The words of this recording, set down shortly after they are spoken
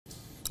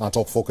Our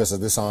top focus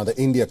at this hour, the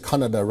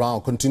India-Canada row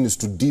continues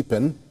to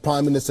deepen.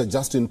 Prime Minister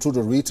Justin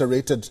Trudeau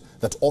reiterated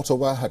that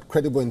Ottawa had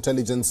credible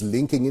intelligence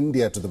linking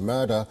India to the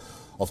murder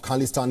of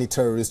Khalistani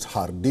terrorist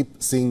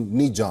Hardeep Singh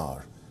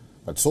Nijjar.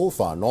 But so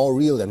far, no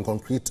real and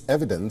concrete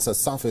evidence has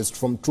surfaced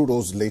from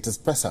Trudeau's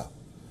latest presser.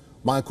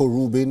 Michael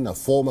Rubin, a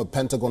former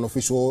Pentagon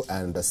official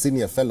and a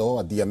senior fellow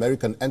at the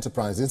American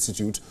Enterprise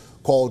Institute,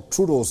 called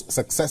Trudeau's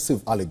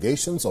successive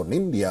allegations on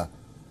India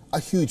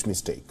a huge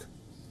mistake.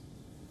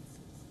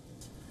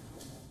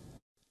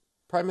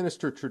 Prime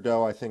Minister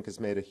Trudeau, I think, has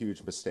made a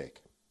huge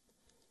mistake.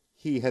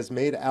 He has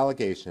made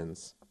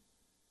allegations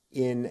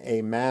in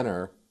a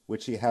manner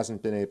which he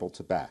hasn't been able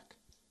to back.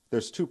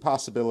 There's two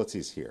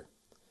possibilities here.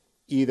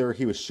 Either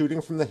he was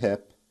shooting from the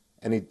hip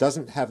and he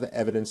doesn't have the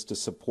evidence to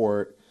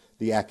support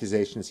the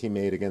accusations he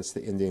made against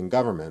the Indian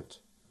government,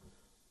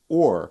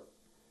 or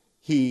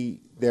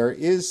there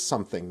is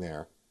something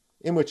there,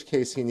 in which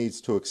case he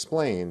needs to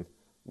explain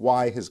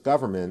why his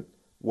government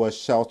was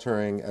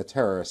sheltering a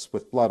terrorist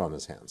with blood on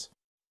his hands.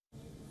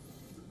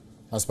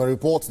 As per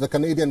reports, the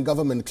Canadian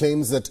government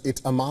claims that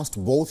it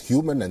amassed both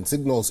human and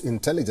signals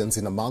intelligence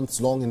in a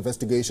months-long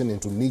investigation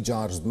into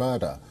Nijjar's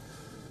murder.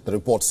 The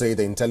reports say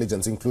the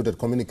intelligence included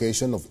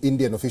communication of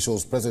Indian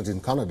officials present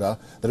in Canada.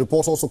 The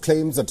report also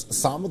claims that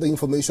some of the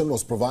information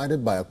was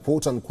provided by a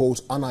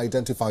quote-unquote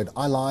unidentified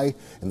ally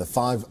in the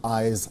Five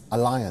Eyes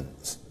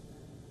alliance.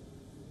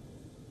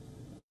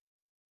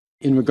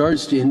 In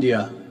regards to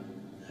India,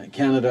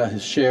 Canada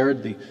has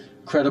shared the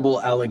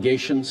credible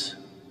allegations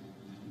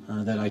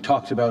that I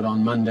talked about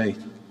on Monday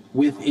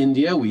with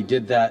India. We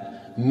did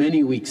that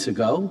many weeks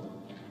ago,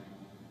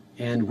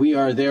 and we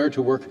are there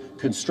to work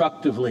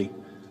constructively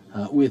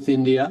with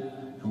India,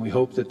 and we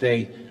hope that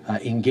they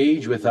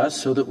engage with us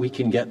so that we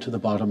can get to the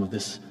bottom of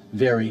this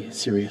very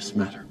serious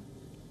matter.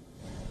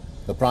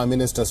 The Prime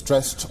Minister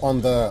stressed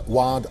on the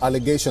wild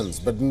allegations,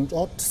 but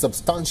not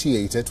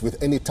substantiated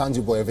with any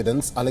tangible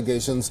evidence.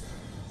 Allegations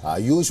are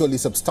usually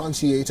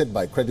substantiated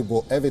by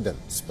credible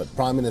evidence, but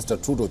Prime Minister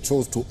Trudeau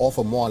chose to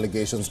offer more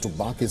allegations to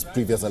back his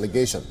previous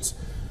allegations.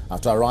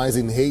 After a rise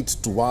in hate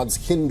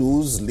towards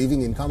Hindus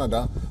living in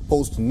Canada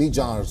post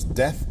Nijjar's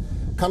death,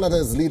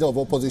 Canada's leader of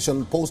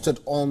opposition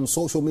posted on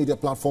social media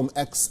platform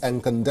X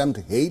and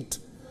condemned hate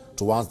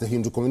towards the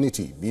Hindu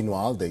community.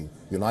 Meanwhile, the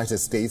United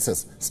States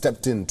has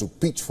stepped in to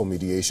pitch for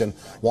mediation.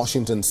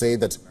 Washington said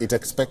that it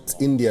expects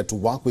India to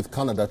work with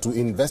Canada to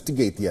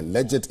investigate the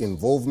alleged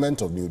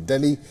involvement of New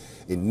Delhi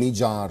in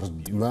Nijjar's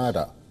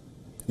murder.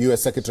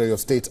 U.S. Secretary of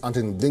State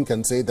Antony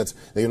Blinken said that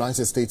the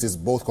United States is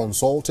both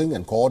consulting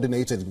and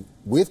coordinating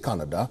with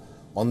Canada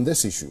on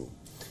this issue.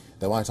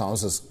 The White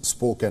House has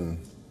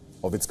spoken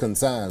of its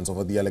concerns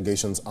over the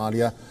allegations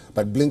earlier,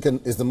 but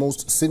Blinken is the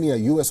most senior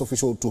U.S.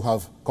 official to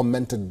have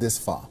commented this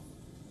far.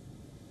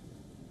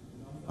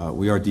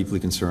 We are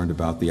deeply concerned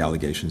about the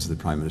allegations that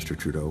Prime Minister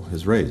Trudeau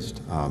has raised.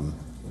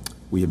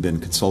 We have been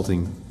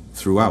consulting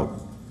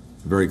throughout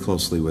very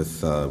closely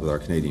with our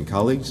Canadian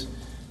colleagues,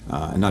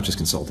 and not just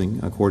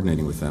consulting,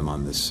 coordinating with them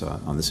on this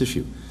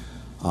issue.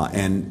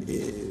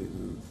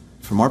 And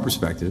from our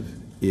perspective,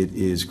 it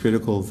is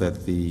critical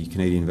that the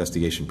Canadian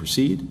investigation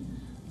proceed,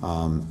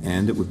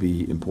 and it would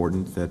be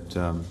important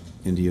that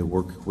India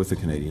work with the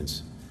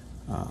Canadians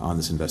on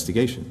this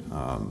investigation.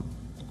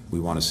 We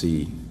want to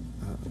see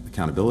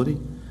accountability,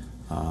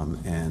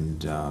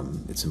 and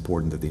it's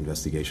important that the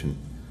investigation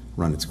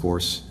run its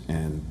course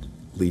and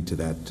lead to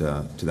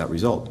that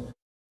result.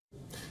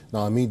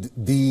 Now, amid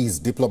these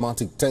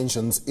diplomatic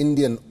tensions,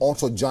 Indian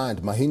auto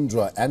giant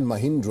Mahindra &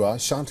 Mahindra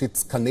shut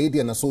its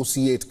Canadian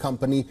associate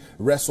company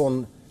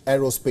Rason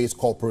Aerospace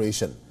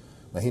Corporation.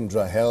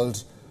 Mahindra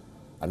held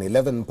an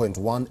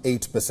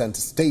 11.18%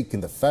 stake in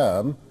the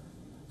firm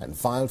and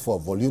filed for a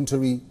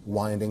voluntary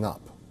winding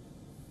up.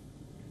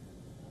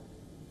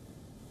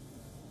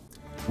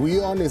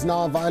 WION is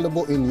now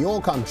available in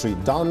your country.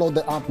 Download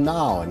the app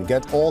now and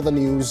get all the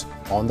news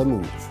on the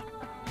move.